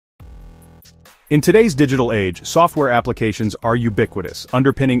In today's digital age, software applications are ubiquitous,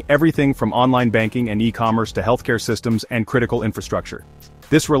 underpinning everything from online banking and e-commerce to healthcare systems and critical infrastructure.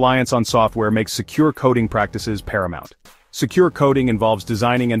 This reliance on software makes secure coding practices paramount. Secure coding involves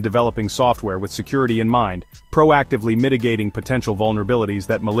designing and developing software with security in mind, proactively mitigating potential vulnerabilities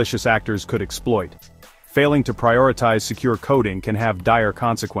that malicious actors could exploit. Failing to prioritize secure coding can have dire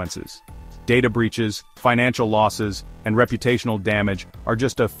consequences. Data breaches, financial losses, and reputational damage are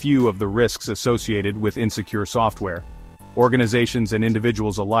just a few of the risks associated with insecure software. Organizations and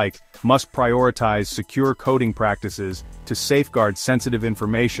individuals alike must prioritize secure coding practices to safeguard sensitive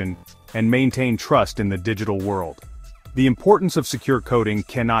information and maintain trust in the digital world. The importance of secure coding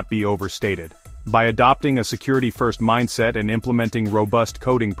cannot be overstated. By adopting a security-first mindset and implementing robust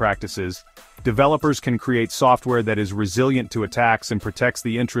coding practices, developers can create software that is resilient to attacks and protects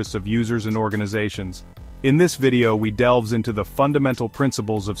the interests of users and organizations. In this video, we delve into the fundamental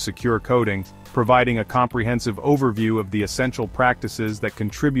principles of secure coding, providing a comprehensive overview of the essential practices that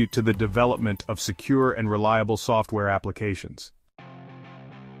contribute to the development of secure and reliable software applications.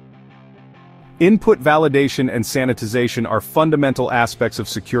 Input validation and sanitization are fundamental aspects of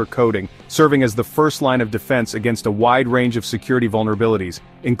secure coding, serving as the first line of defense against a wide range of security vulnerabilities,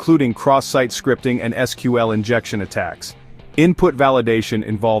 including cross-site scripting and SQL injection attacks. Input validation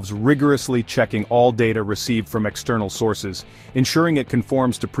involves rigorously checking all data received from external sources, ensuring it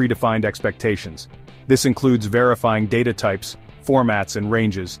conforms to predefined expectations. This includes verifying data types, formats, and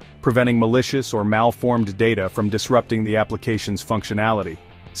ranges, preventing malicious or malformed data from disrupting the application's functionality.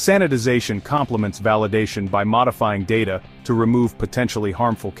 Sanitization complements validation by modifying data to remove potentially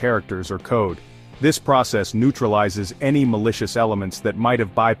harmful characters or code. This process neutralizes any malicious elements that might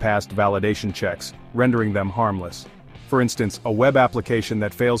have bypassed validation checks, rendering them harmless. For instance, a web application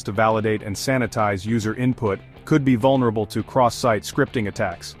that fails to validate and sanitize user input could be vulnerable to cross-site scripting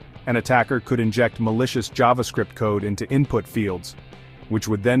attacks. An attacker could inject malicious JavaScript code into input fields, which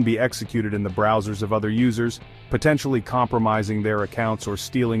would then be executed in the browsers of other users, potentially compromising their accounts or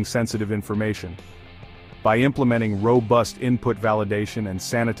stealing sensitive information. By implementing robust input validation and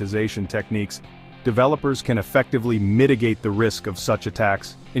sanitization techniques, developers can effectively mitigate the risk of such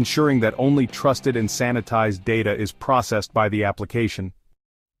attacks, ensuring that only trusted and sanitized data is processed by the application.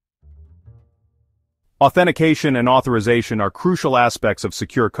 Authentication and authorization are crucial aspects of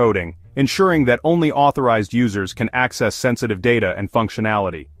secure coding, ensuring that only authorized users can access sensitive data and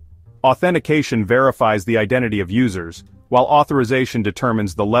functionality. Authentication verifies the identity of users, while authorization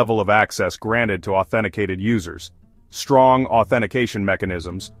determines the level of access granted to authenticated users. Strong authentication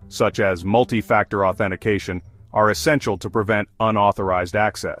mechanisms, such as multi-factor authentication, are essential to prevent unauthorized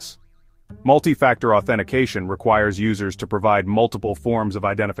access. Multi-factor authentication requires users to provide multiple forms of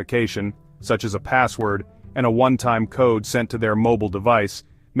identification, such as a password and a one-time code sent to their mobile device,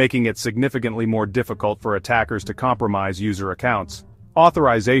 making it significantly more difficult for attackers to compromise user accounts.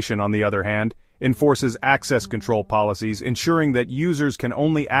 Authorization, on the other hand, enforces access control policies, ensuring that users can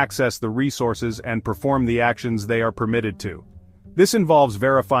only access the resources and perform the actions they are permitted to. This involves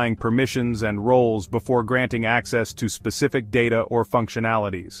verifying permissions and roles before granting access to specific data or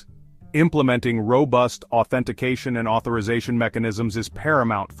functionalities. Implementing robust authentication and authorization mechanisms is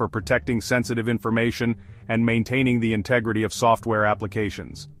paramount for protecting sensitive information and maintaining the integrity of software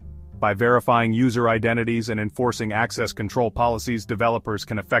applications. By verifying user identities and enforcing access control policies, developers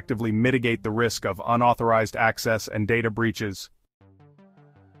can effectively mitigate the risk of unauthorized access and data breaches.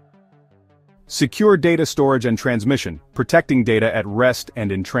 Secure data storage and transmission, protecting data at rest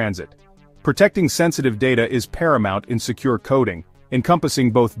and in transit. Protecting sensitive data is paramount in secure coding,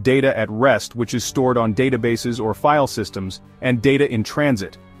 encompassing both data at rest, which is stored on databases or file systems, and data in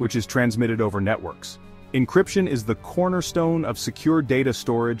transit, which is transmitted over networks. Encryption is the cornerstone of secure data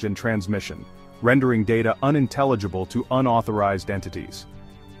storage and transmission, rendering data unintelligible to unauthorized entities.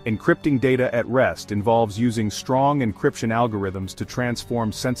 Encrypting data at rest involves using strong encryption algorithms to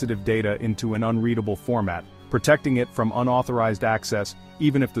transform sensitive data into an unreadable format, protecting it from unauthorized access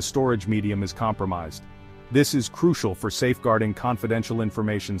even if the storage medium is compromised. This is crucial for safeguarding confidential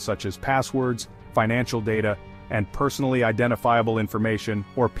information such as passwords, financial data, and personally identifiable information,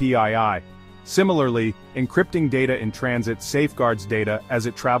 or PII. Similarly, encrypting data in transit safeguards data as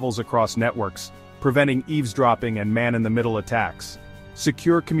it travels across networks, preventing eavesdropping and man-in-the-middle attacks.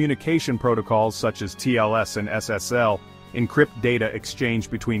 Secure communication protocols such as TLS and SSL encrypt data exchanged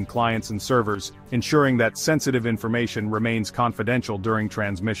between clients and servers, ensuring that sensitive information remains confidential during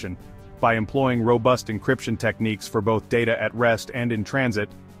transmission. By employing robust encryption techniques for both data at rest and in transit,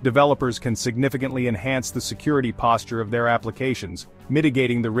 developers can significantly enhance the security posture of their applications,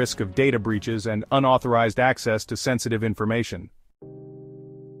 mitigating the risk of data breaches and unauthorized access to sensitive information.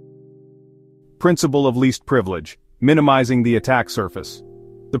 Principle of least privilege, minimizing the attack surface.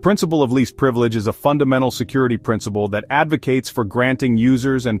 The principle of least privilege is a fundamental security principle that advocates for granting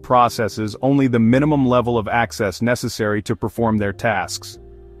users and processes only the minimum level of access necessary to perform their tasks.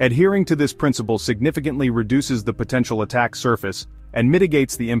 Adhering to this principle significantly reduces the potential attack surface and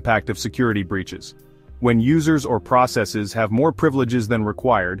mitigates the impact of security breaches. When users or processes have more privileges than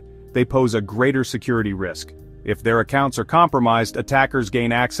required, they pose a greater security risk. If their accounts are compromised, attackers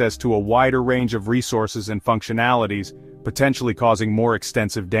gain access to a wider range of resources and functionalities, potentially causing more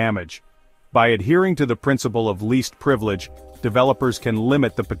extensive damage. By adhering to the principle of least privilege, developers can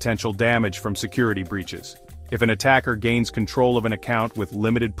limit the potential damage from security breaches. If an attacker gains control of an account with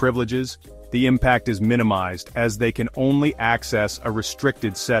limited privileges, the impact is minimized as they can only access a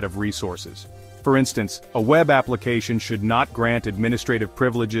restricted set of resources. For instance, a web application should not grant administrative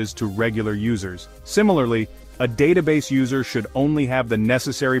privileges to regular users. Similarly, a database user should only have the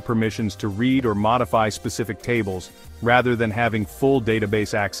necessary permissions to read or modify specific tables, rather than having full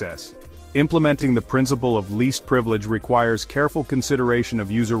database access. Implementing the principle of least privilege requires careful consideration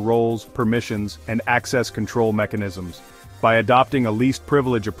of user roles, permissions, and access control mechanisms. By adopting a least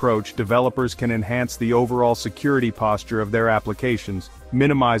privilege approach, developers can enhance the overall security posture of their applications,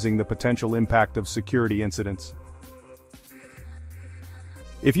 minimizing the potential impact of security incidents.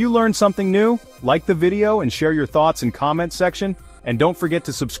 If you learned something new, like the video and share your thoughts in comment section, and don't forget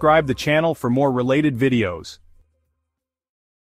to subscribe the channel for more related videos.